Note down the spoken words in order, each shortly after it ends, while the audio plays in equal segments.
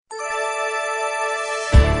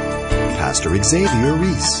Pastor Xavier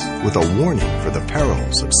Reese with a warning for the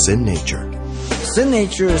perils of sin nature. Sin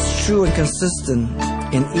nature is true and consistent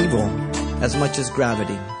in evil as much as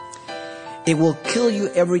gravity. It will kill you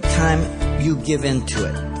every time you give in to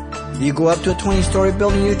it. You go up to a 20-story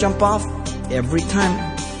building, you jump off, every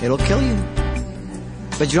time it'll kill you.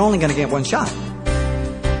 But you're only going to get one shot.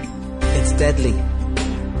 It's deadly.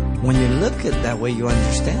 When you look at it that way, you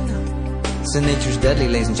understand that. Sin nature is deadly,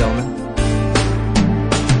 ladies and gentlemen.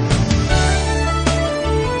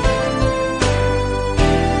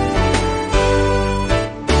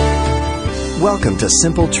 Welcome to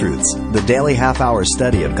Simple Truths, the daily half-hour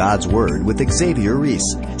study of God's Word with Xavier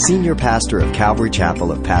Reese, Senior Pastor of Calvary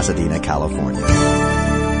Chapel of Pasadena, California.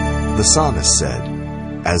 The psalmist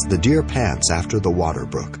said, "As the deer pants after the water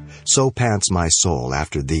brook, so pants my soul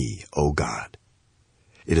after Thee, O God."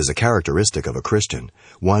 It is a characteristic of a Christian,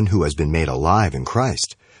 one who has been made alive in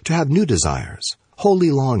Christ, to have new desires,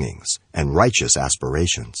 holy longings, and righteous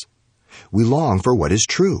aspirations. We long for what is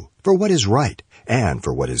true, for what is right, and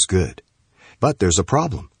for what is good. But there's a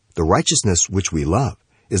problem. The righteousness which we love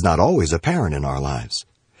is not always apparent in our lives.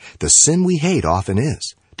 The sin we hate often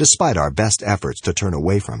is, despite our best efforts to turn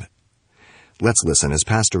away from it. Let's listen as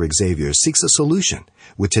Pastor Xavier seeks a solution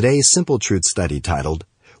with today's Simple Truth study titled,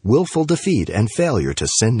 Willful Defeat and Failure to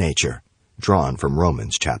Sin Nature, drawn from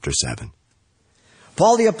Romans chapter 7.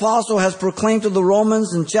 Paul the Apostle has proclaimed to the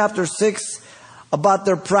Romans in chapter 6 about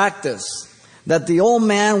their practice, that the old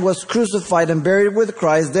man was crucified and buried with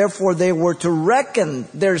Christ. Therefore, they were to reckon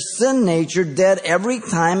their sin nature dead every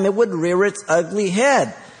time it would rear its ugly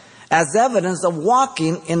head, as evidence of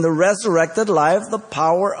walking in the resurrected life, the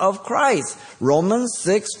power of Christ. Romans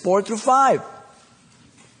 6, 4 through 5.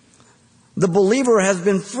 The believer has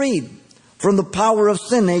been freed from the power of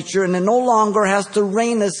sin nature and it no longer has to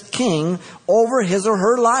reign as king over his or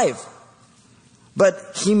her life.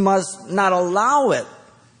 But he must not allow it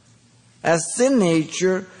as sin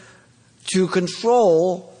nature to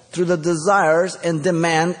control through the desires and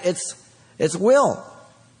demand its will.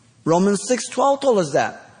 Romans 6:12 told us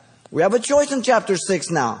that. We have a choice in chapter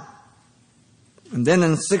 6 now. And then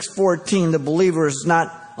in 6:14, the believer is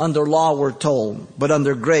not under law, we're told, but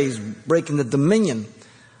under grace, breaking the dominion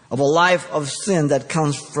of a life of sin that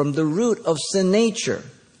comes from the root of sin nature.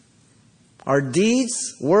 Our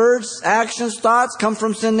deeds, words, actions, thoughts come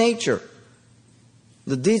from sin nature.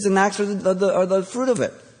 The deeds and acts are the fruit of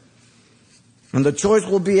it. And the choice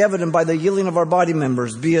will be evident by the yielding of our body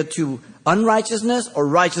members, be it to unrighteousness or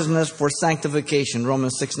righteousness for sanctification,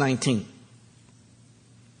 Romans 6:19.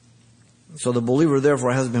 So the believer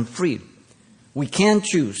therefore has been freed. We can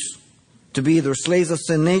choose to be either slaves of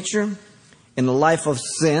sin nature in a life of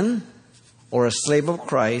sin or a slave of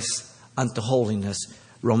Christ unto holiness,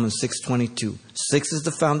 Romans 6:22. 6 is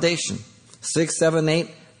the foundation. 6, 7, 8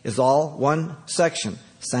 is all one section,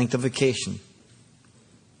 sanctification.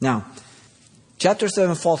 Now, chapter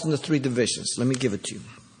 7 falls into 3 divisions. Let me give it to you.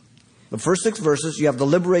 The first 6 verses, you have the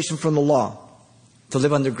liberation from the law to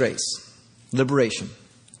live under grace. Liberation.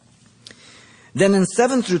 Then in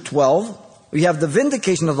 7 through 12, we have the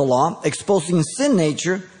vindication of the law, exposing sin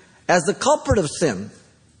nature as the culprit of sin.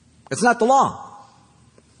 It's not the law.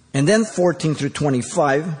 And then 14 through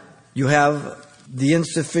 25, you have the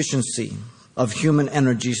insufficiency of human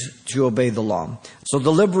energies to obey the law. So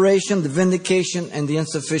the liberation, the vindication, and the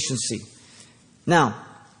insufficiency. Now,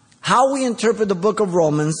 how we interpret the book of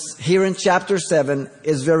Romans here in chapter 7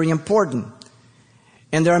 is very important.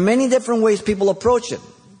 And there are many different ways people approach it.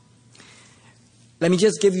 Let me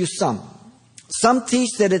just give you some. Some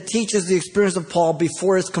teach that it teaches the experience of Paul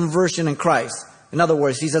before his conversion in Christ. In other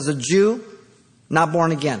words, he's as a Jew, not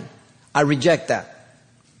born again. I reject that.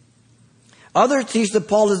 Others teach that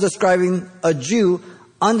Paul is describing a Jew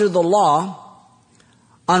under the law,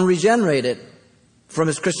 unregenerated from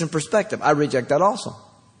his Christian perspective. I reject that also.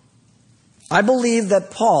 I believe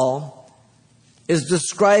that Paul is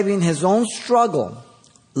describing his own struggle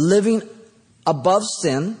living above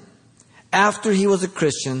sin after he was a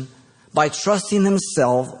Christian by trusting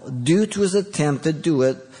himself due to his attempt to do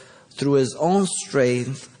it through his own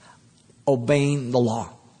strength, obeying the law.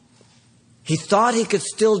 He thought he could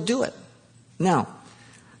still do it. Now,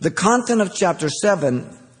 the content of chapter 7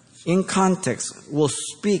 in context will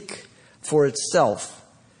speak for itself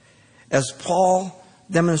as Paul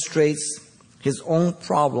demonstrates his own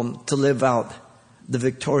problem to live out the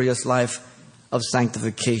victorious life of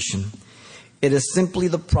sanctification. It is simply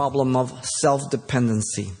the problem of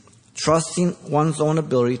self-dependency, trusting one's own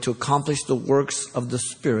ability to accomplish the works of the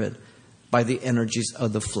Spirit by the energies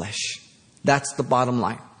of the flesh. That's the bottom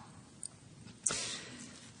line.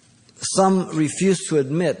 Some refuse to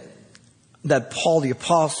admit that Paul the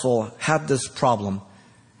Apostle had this problem.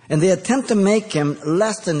 And they attempt to make him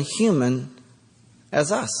less than human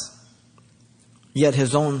as us. Yet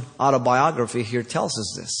his own autobiography here tells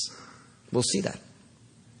us this. We'll see that.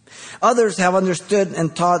 Others have understood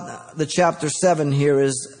and taught the chapter 7 here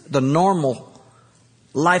is the normal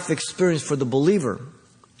life experience for the believer.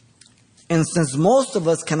 And since most of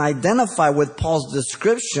us can identify with Paul's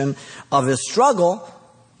description of his struggle,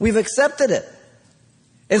 we've accepted it.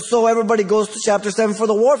 And so everybody goes to chapter 7 for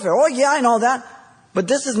the warfare. Oh yeah, I know that. But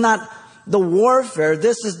this is not the warfare.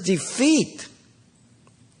 This is defeat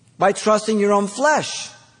by trusting your own flesh.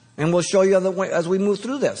 And we'll show you as we move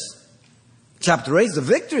through this. Chapter 8 is the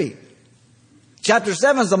victory. Chapter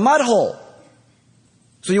 7 is the mud hole.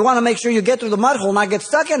 So you want to make sure you get through the mud hole, not get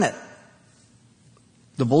stuck in it.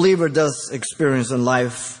 The believer does experience in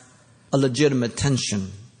life a legitimate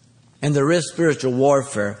tension. And there is spiritual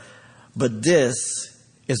warfare. But this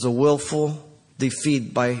is a willful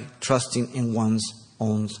defeat by trusting in one's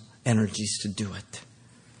own energies to do it.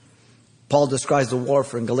 Paul describes the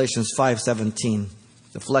warfare in Galatians 5:17.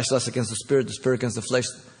 The flesh lusts against the spirit against the flesh.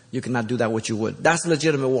 You cannot do that which you would. That's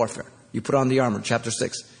legitimate warfare. You put on the armor, chapter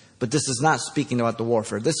 6. But this is not speaking about the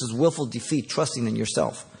warfare. This is willful defeat, trusting in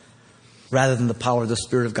yourself, rather than the power of the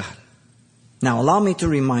Spirit of God. Now, allow me to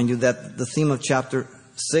remind you that the theme of chapter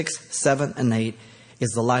 6, 7, and 8 is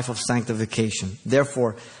the life of sanctification.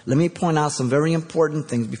 Therefore, let me point out some very important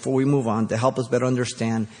things before we move on to help us better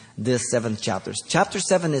understand this 7th chapter. Chapter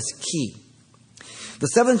 7 is key. The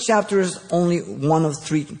 7th chapter is only one of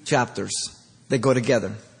 3 chapters that go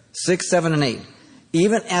together. 6, 7, and 8.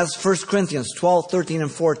 Even as 1 Corinthians 12, 13,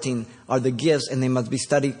 and 14 are the gifts and they must be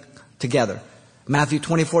studied together. Matthew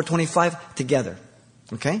 24, 25, together.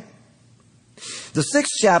 Okay? The 6th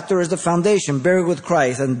chapter is the foundation, buried with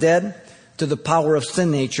Christ and dead to the power of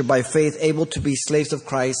sin nature by faith, able to be slaves of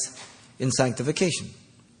Christ in sanctification.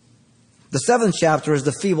 The 7th chapter is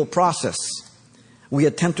the feeble process we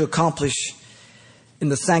attempt to accomplish in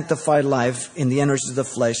the sanctified life in the energies of the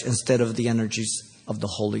flesh instead of the energies of the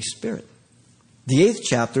Holy Spirit. The 8th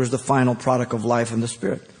chapter is the final product of life in the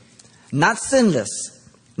Spirit. Not sinless,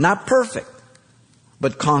 not perfect,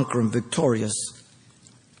 but conquering, victorious.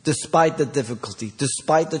 Despite the difficulty,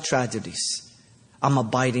 despite the tragedies, I'm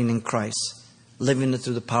abiding in Christ, living it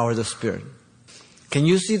through the power of the Spirit. Can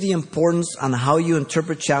you see the importance on how you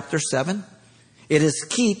interpret chapter 7? It is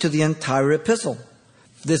key to the entire epistle.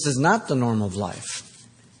 This is not the norm of life.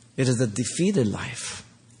 It is a defeated life.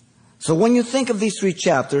 So when you think of these 3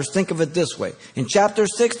 chapters, think of it this way. In chapter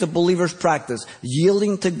 6, the believer's practice,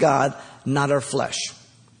 yielding to God, not our flesh.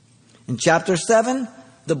 In chapter 7,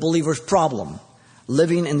 the believer's problem,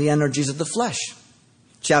 living in the energies of the flesh.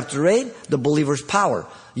 Chapter 8, the believer's power,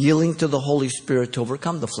 yielding to the Holy Spirit to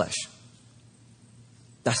overcome the flesh.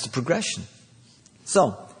 That's the progression.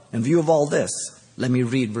 So, in view of all this, let me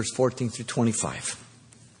read verse 14 through 25.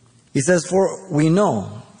 He says, "For we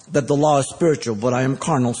know that the law is spiritual, but I am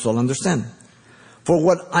carnal, so understand. For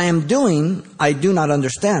what I am doing, I do not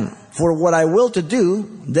understand. For what I will to do,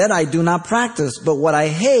 that I do not practice, but what I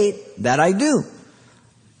hate, that I do.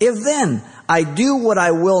 If then I do what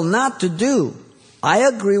I will not to do, I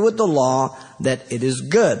agree with the law that it is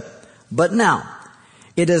good. But now,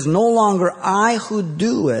 it is no longer I who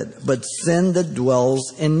do it, but sin that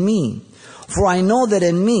dwells in me. For I know that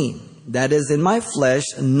in me, that is in my flesh,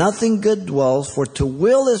 nothing good dwells, for to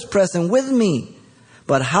will is present with me.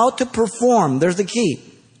 But how to perform, there's the key.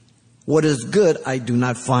 What is good I do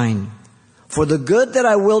not find. For the good that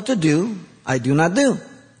I will to do, I do not do.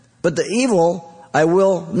 But the evil I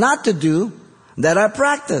will not to do, that I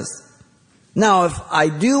practice. Now if I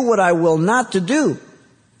do what I will not to do,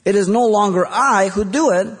 it is no longer I who do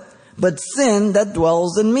it, but sin that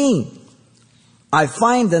dwells in me. I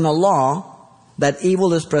find in a law that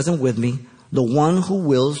evil is present with me, the one who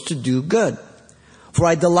wills to do good. For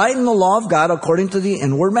I delight in the law of God according to the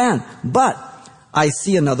inward man. But I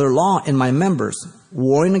see another law in my members,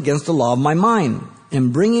 warring against the law of my mind,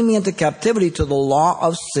 and bringing me into captivity to the law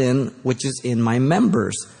of sin which is in my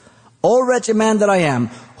members. O wretched man that I am,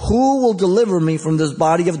 who will deliver me from this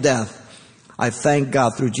body of death? I thank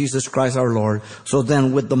God through Jesus Christ our Lord. So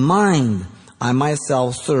then with the mind, I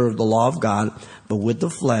myself serve the law of God, but with the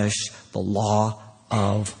flesh, the law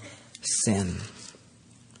of sin.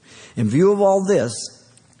 In view of all this,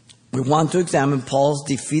 we want to examine Paul's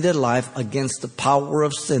defeated life against the power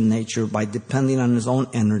of sin nature by depending on his own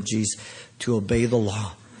energies to obey the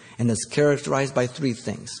law. And it's characterized by 3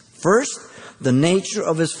 things. First, the nature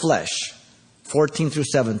of his flesh, 14 through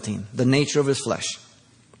 17, the nature of his flesh.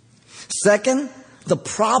 Second, the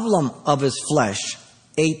problem of his flesh,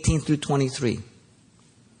 18 through 23.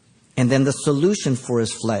 And then the solution for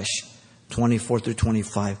his flesh, 24 through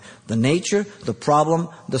 25. The nature, the problem,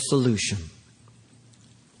 the solution.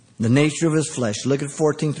 The nature of his flesh. Look at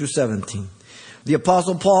 14 through 17. The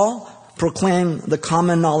Apostle Paul proclaimed the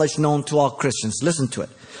common knowledge known to all Christians. Listen to it.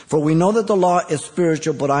 For we know that the law is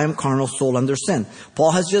spiritual, but I am carnal, sold under sin.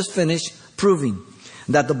 Paul has just finished proving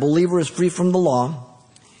that the believer is free from the law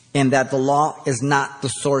and that the law is not the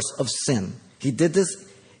source of sin. He did this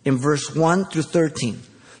in verse 1 through 13.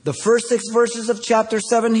 The first 6 verses of chapter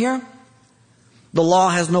 7 here, the law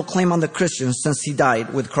has no claim on the Christian since he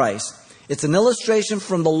died with Christ. It's an illustration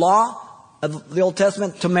from the law of the Old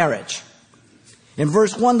Testament to marriage. In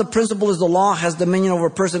verse 1, the principle is the law has dominion over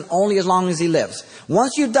a person only as long as he lives.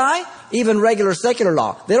 Once you die, even regular secular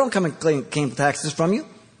law, they don't come and claim taxes from you.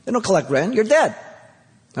 They don't collect rent. You're dead.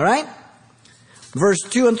 All right? Verse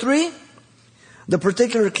 2 and 3, the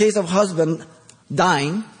particular case of husband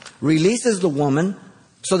dying releases the woman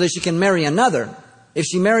so that she can marry another. If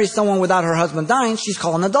she marries someone without her husband dying, she's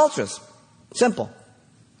called an adulteress. Simple.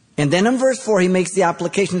 And then in verse 4, he makes the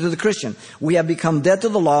application to the Christian. We have become dead to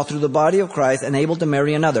the law through the body of Christ and able to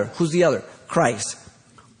marry another. Who's the other? Christ,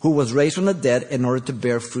 who was raised from the dead in order to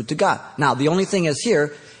bear fruit to God. Now, the only thing is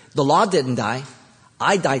here, the law didn't die.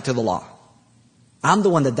 I died to the law. I'm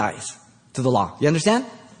the one that dies to the law. You understand?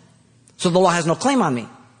 So the law has no claim on me.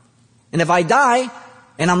 And if I die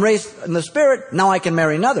and I'm raised in the Spirit, now I can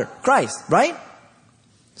marry another. Christ, right?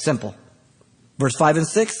 Simple. Verse 5 and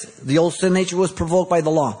 6, the old sin nature was provoked by the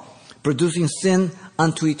law, producing sin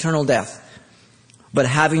unto eternal death. But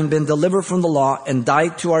having been delivered from the law and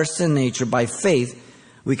died to our sin nature by faith,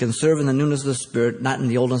 we can serve in the newness of the Spirit, not in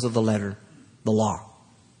the oldness of the letter, the law.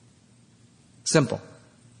 Simple.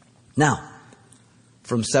 Now,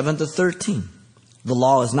 from 7 to 13, the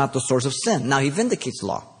law is not the source of sin. Now, he vindicates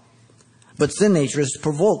law. But sin nature is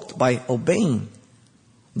provoked by obeying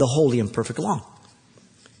the holy and perfect law.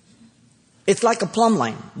 It's like a plumb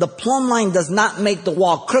line. The plumb line does not make the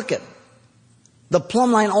wall crooked. The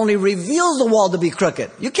plumb line only reveals the wall to be crooked.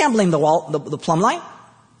 You can't blame the plumb line.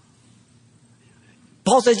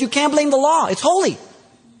 Paul says you can't blame the law. It's holy.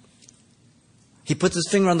 He puts his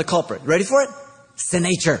finger on the culprit. Ready for it? Sin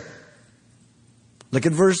nature. Look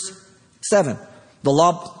at verse 7. The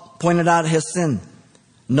law pointed out his sin.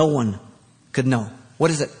 No one could know. What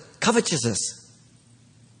is it? Covetousness.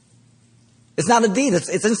 It's not a deed.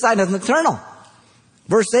 It's inside. It's eternal.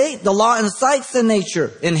 Verse 8, the law incites sin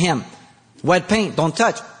nature in him. Wet paint, don't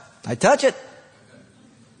touch. I touch it.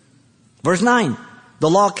 Verse 9, the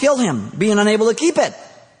law killed him, being unable to keep it.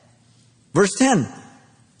 Verse 10,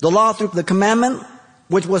 the law through the commandment,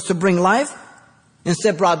 which was to bring life,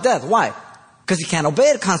 instead brought death. Why? Because he can't obey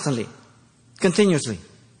it constantly, continuously.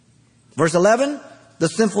 Verse 11, the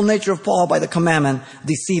sinful nature of Paul by the commandment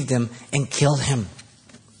deceived him and killed him.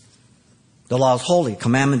 The law is holy,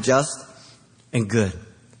 commandment just and good,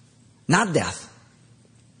 not death.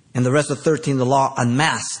 And the rest of 13, the law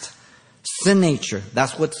unmasked sin nature.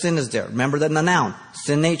 That's what sin is there. Remember that in the noun,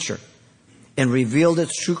 sin nature. And revealed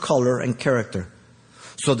its true color and character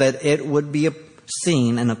so that it would be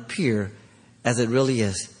seen and appear as it really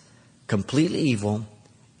is, completely evil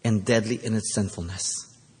and deadly in its sinfulness.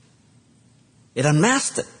 It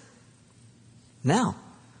unmasked it. Now,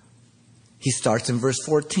 he starts in verse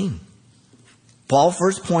 14. Paul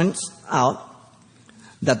first points out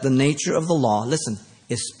that the nature of the law, listen,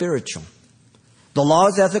 is spiritual. The law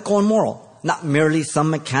is ethical and moral, not merely some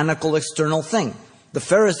mechanical external thing. The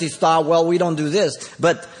Pharisees thought, well, we don't do this,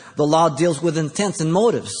 but the law deals with intents and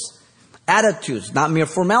motives, attitudes, not mere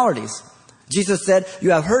formalities. Jesus said,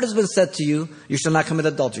 you have heard it has been said to you, you shall not commit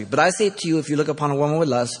adultery. But I say to you, if you look upon a woman with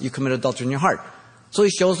lust, you commit adultery in your heart. So he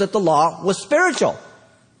shows that the law was spiritual,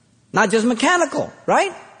 not just mechanical,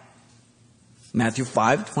 right? Matthew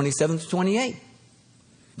 5, 27 to 28.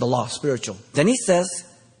 The law is spiritual. Then he says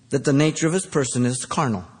that the nature of his person is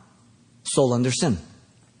carnal, soul under sin.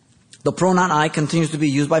 The pronoun I continues to be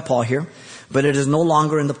used by Paul here, but it is no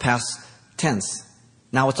longer in the past tense.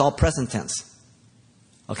 Now it's all present tense.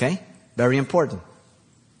 Okay? Very important.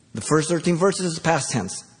 The first 13 verses is past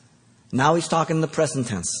tense. Now he's talking in the present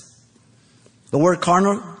tense. The word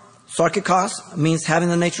carnal, sarkikos, means having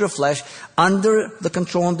the nature of flesh under the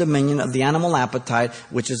control and dominion of the animal appetite,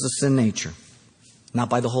 which is the sin nature, not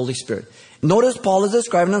by the Holy Spirit. Notice Paul is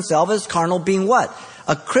describing himself as carnal, being what?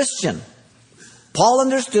 A Christian. Paul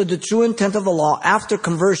understood the true intent of the law after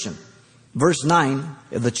conversion. Verse 9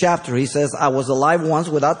 of the chapter, he says, I was alive once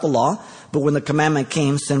without the law, but when the commandment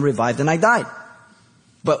came, sin revived and I died.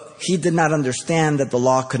 But he did not understand that the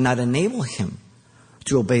law could not enable him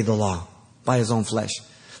to obey the law by his own flesh.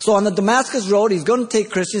 So on the Damascus road, he's going to take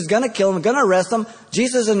Christians, he's going to kill them, going to arrest them.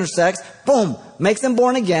 Jesus intersects, boom, makes them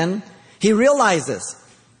born again. He realizes,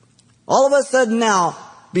 all of a sudden now,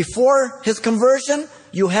 before his conversion,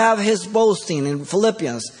 you have his boasting in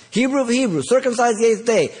Philippians. Hebrew of Hebrews, circumcised the 8th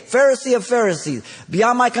day, Pharisee of Pharisees.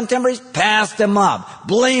 Beyond my contemporaries, passed them up,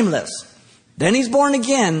 blameless. Then he's born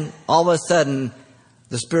again. All of a sudden,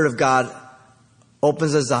 the Spirit of God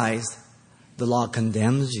opens his eyes. The law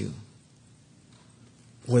condemns you.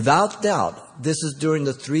 Without doubt, this is during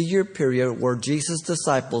the 3-year period where Jesus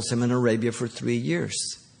disciples him in Arabia for 3 years.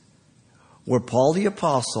 Where Paul the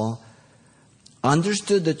Apostle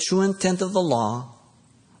understood the true intent of the law,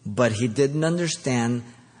 but he didn't understand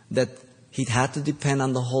that he had to depend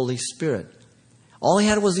on the Holy Spirit. All he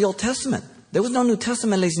had was the Old Testament. There was no New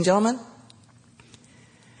Testament, ladies and gentlemen.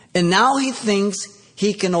 And now he thinks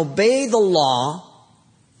he can obey the law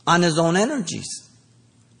on his own energies.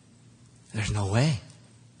 There's no way.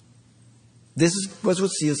 This is what we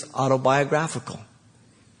see as autobiographical.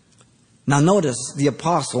 Now notice, the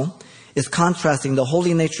apostle is contrasting the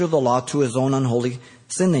holy nature of the law to his own unholy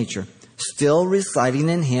sin nature, still residing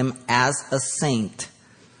in him as a saint.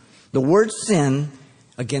 The word sin,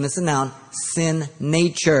 again it's a noun, sin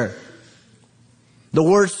nature. The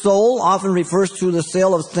word soul often refers to the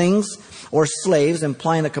sale of things or slaves,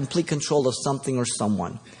 implying a complete control of something or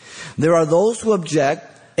someone. There are those who object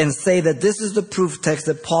and say that this is the proof text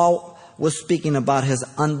that Paul was speaking about his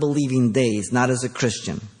unbelieving days, not as a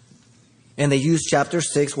Christian. And they use chapter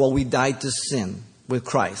 6, well, we died to sin with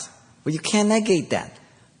Christ. Well, you can't negate that.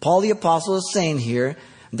 Paul the Apostle is saying here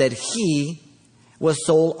that he was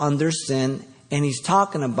sold under sin, and he's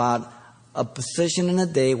talking about a position in a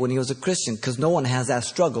day when he was a Christian, because no one has that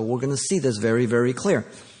struggle. We're going to see this very, very clear.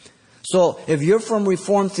 So if you're from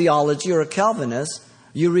Reformed theology or a Calvinist,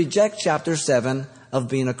 you reject chapter 7 of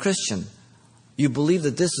being a Christian. You believe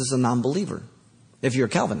that this is a non-believer if you're a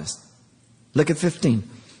Calvinist. Look at 15.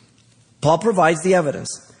 Paul provides the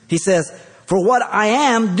evidence. He says, for what I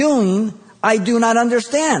am doing, I do not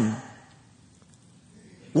understand.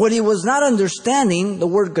 What he was not understanding, the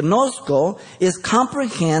word gnosko, is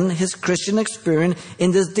comprehend his Christian experience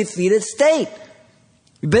in this defeated state.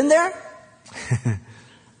 You been there?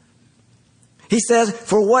 He says,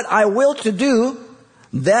 for what I will to do,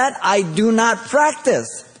 that I do not practice.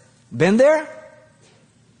 Been there?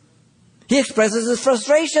 He expresses his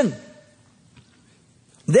frustration.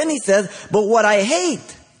 Then he says, but what I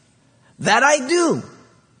hate, that I do.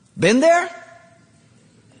 Been there?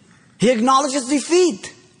 He acknowledges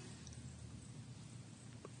defeat.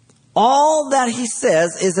 All that he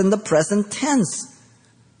says is in the present tense.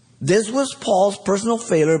 This was Paul's personal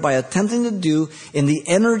failure by attempting to do in the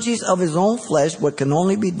energies of his own flesh what can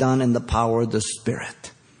only be done in the power of the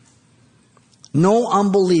Spirit. No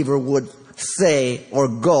unbeliever would say or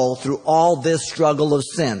go through all this struggle of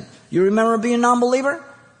sin. You remember being an unbeliever?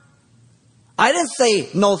 I didn't say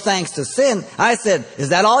no thanks to sin. I said, is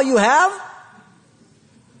that all you have?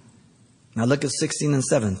 Now look at 16 and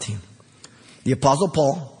 17. The Apostle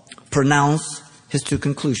Paul pronounced his two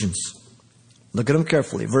conclusions. Look at them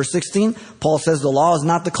carefully. Verse 16, Paul says the law is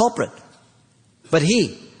not the culprit, but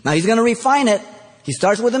he. Now he's going to refine it. He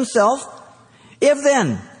starts with himself. If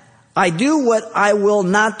then I do what I will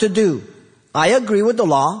not to do, I agree with the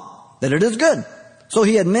law that it is good. So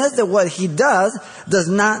he admits that what he does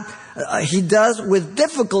he does with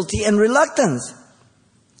difficulty and reluctance.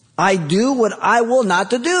 I do what I will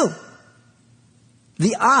not to do.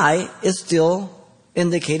 The I is still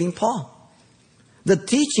indicating Paul. The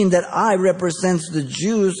teaching that I represents the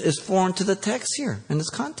Jews is foreign to the text here in this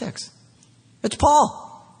context. It's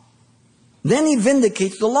Paul. Then he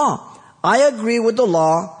vindicates the law. I agree with the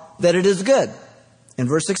law that it is good. In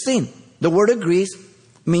verse 16, the word agrees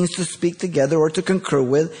means to speak together or to concur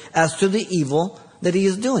with as to the evil that he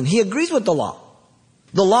is doing. He agrees with the law.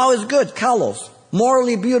 The law is good, kalos,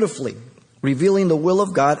 morally beautifully, revealing the will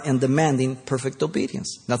of God and demanding perfect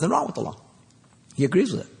obedience. Nothing wrong with the law. He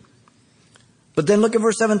agrees with it. But then look at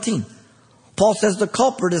verse 17. Paul says the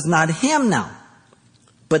culprit is not him now,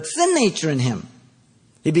 but sin nature in him.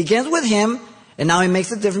 He begins with him, and now he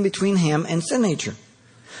makes a difference between him and sin nature.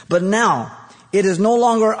 But now, it is no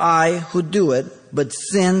longer I who do it, but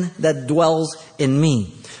sin that dwells in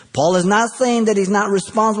me. Paul is not saying that he's not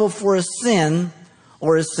responsible for his sin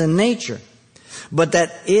or his sin nature, but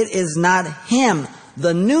that it is not him,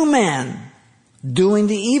 the new man, doing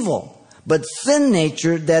the evil, but sin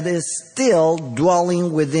nature that is still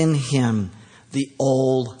dwelling within him, the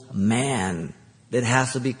old man that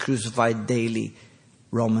has to be crucified daily.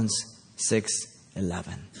 Romans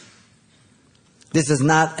 6:11. This is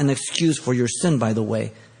not an excuse for your sin, by the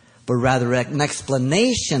way. but rather an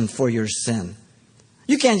explanation for your sin.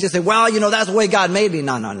 You can't just say, well, that's the way God made me.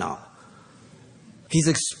 No. He's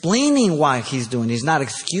explaining why he's doing it. He's not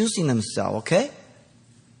excusing himself, okay?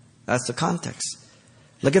 That's the context.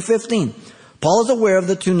 Look at 15. Paul is aware of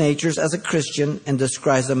the two natures as a Christian and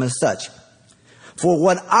describes them as such. For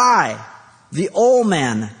what I, the old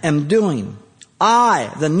man, am doing,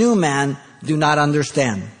 I, the new man, do not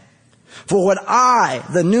understand. For what I,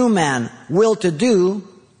 the new man, will to do,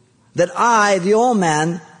 that I, the old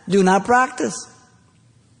man, do not practice.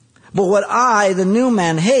 But what I, the new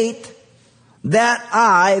man, hate, that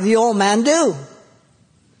I, the old man, do.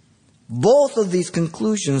 Both of these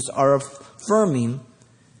conclusions are affirming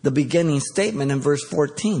the beginning statement in verse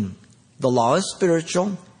 14. The law is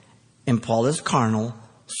spiritual, and Paul is carnal,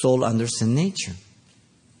 sold under sin nature.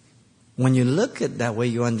 When you look at it that way,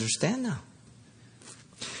 you understand now.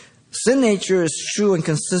 Sin nature is true and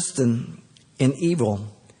consistent in evil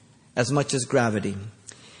as much as gravity.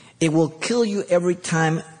 It will kill you every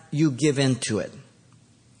time you give in to it.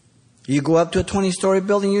 You go up to a 20-story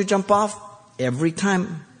building, you jump off, every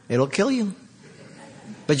time it'll kill you.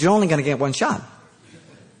 But you're only going to get one shot.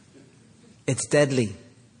 It's deadly.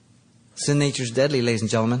 Sin nature is deadly, ladies and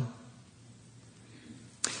gentlemen.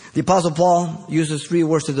 The Apostle Paul uses 3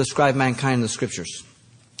 words to describe mankind in the Scriptures.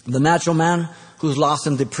 The natural man who's lost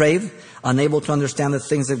and depraved, unable to understand the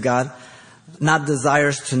things of God, not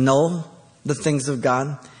desirous to know the things of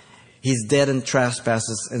God. He's dead in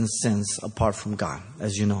trespasses and sins apart from God,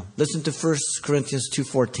 as you know. Listen to 1 Corinthians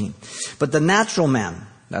 2:14. But the natural man,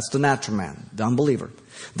 that's the natural man, the unbeliever,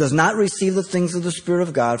 does not receive the things of the Spirit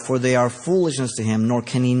of God, for they are foolishness to him, nor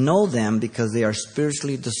can he know them because they are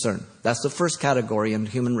spiritually discerned. That's the first category in the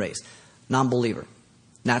human race. Non-believer,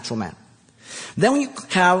 natural man. Then you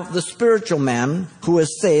have the spiritual man who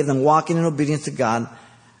is saved and walking in obedience to God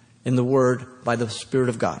in the Word by the Spirit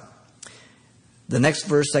of God. The next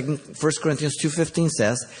verse, 1 Corinthians 2:15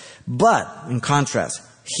 says, but, in contrast,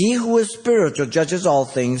 he who is spiritual judges all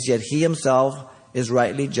things, yet he himself is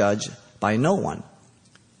rightly judged by no one.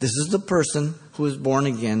 This is the person who is born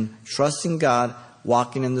again, trusting God,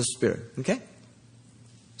 walking in the Spirit. Okay?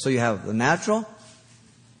 So you have the natural,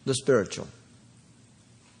 the spiritual.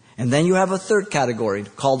 And then you have a third category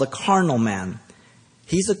called the carnal man.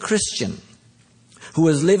 He's a Christian who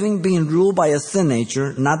is living being ruled by a sin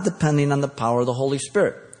nature, not depending on the power of the Holy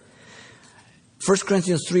Spirit. 1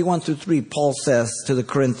 Corinthians 3:1-3, Paul says to the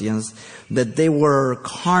Corinthians that they were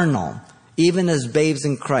carnal, even as babes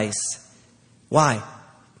in Christ. Why?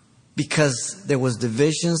 Because there was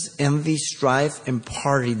divisions, envy, strife, and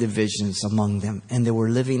party divisions among them. And they were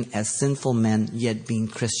living as sinful men, yet being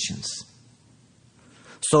Christians.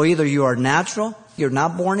 So either you are natural, you're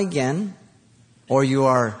not born again, or you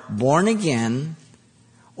are born again,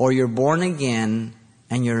 or you're born again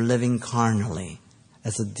and you're living carnally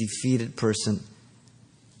as a defeated person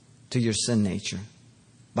to your sin nature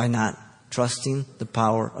by not trusting the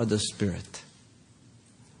power of the Spirit.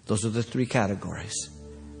 Those are the 3 categories.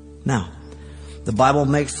 Now, the Bible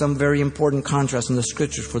makes some very important contrasts in the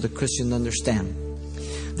Scriptures for the Christian to understand.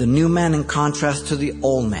 The new man in contrast to the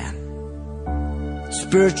old man.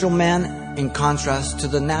 Spiritual man in contrast to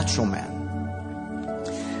the natural man.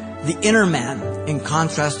 The inner man in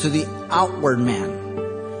contrast to the outward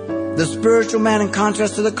man. The spiritual man in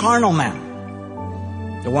contrast to the carnal man.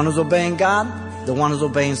 The one who's obeying God, the one who's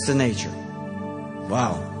obeying sin nature.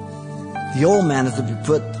 Wow. The old man is to be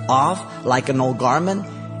put off like an old garment,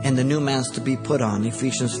 and the new man is to be put on.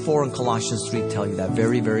 Ephesians 4 and Colossians 3 tell you that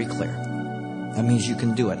very, very clear. That means you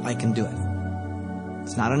can do it. I can do it.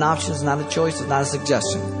 It's not an option. It's not a choice. It's not a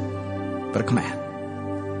suggestion, but a command.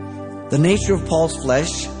 The nature of Paul's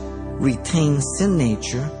flesh retained sin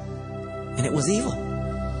nature, and it was evil.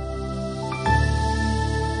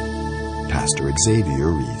 Pastor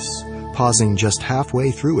Xavier Reese, pausing just halfway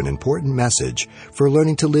through an important message for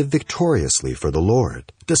learning to live victoriously for the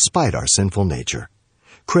Lord, despite our sinful nature.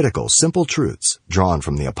 Critical, simple truths drawn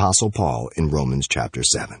from the Apostle Paul in Romans chapter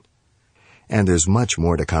 7. And there's much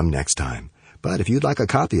more to come next time. But if you'd like a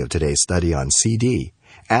copy of today's study on CD,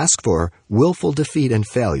 ask for Willful Defeat and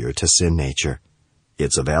Failure to Sin Nature.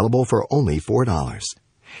 It's available for only $4.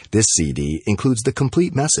 This CD includes the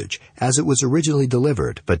complete message as it was originally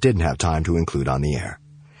delivered but didn't have time to include on the air.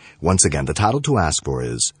 Once again, the title to ask for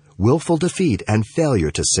is Willful Defeat and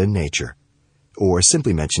Failure to Sin Nature, or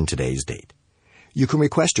simply mention today's date. You can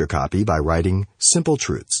request your copy by writing Simple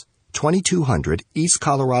Truths, 2200 East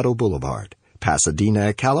Colorado Boulevard,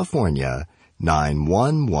 Pasadena, California,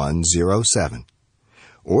 91107.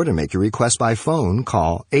 Or to make your request by phone,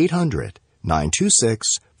 call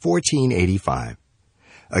 800-926-1485.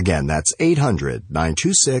 Again, that's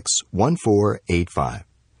 800-926-1485.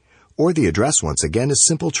 Or the address once again is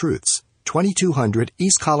Simple Truths, 2200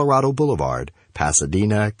 East Colorado Boulevard,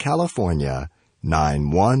 Pasadena, California,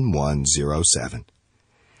 91107.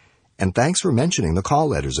 And thanks for mentioning the call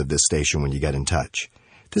letters of this station when you get in touch.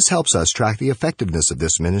 This helps us track the effectiveness of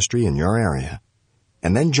this ministry in your area.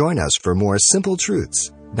 And then join us for more Simple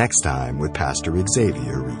Truths next time with Pastor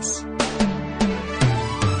Xavier Reese.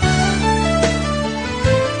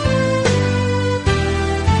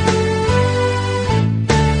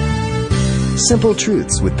 Simple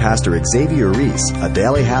Truths with Pastor Xavier Reese, a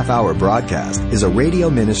daily half-hour broadcast, is a radio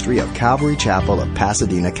ministry of Calvary Chapel of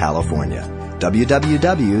Pasadena, California.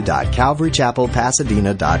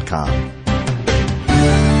 www.calvarychapelpasadena.com.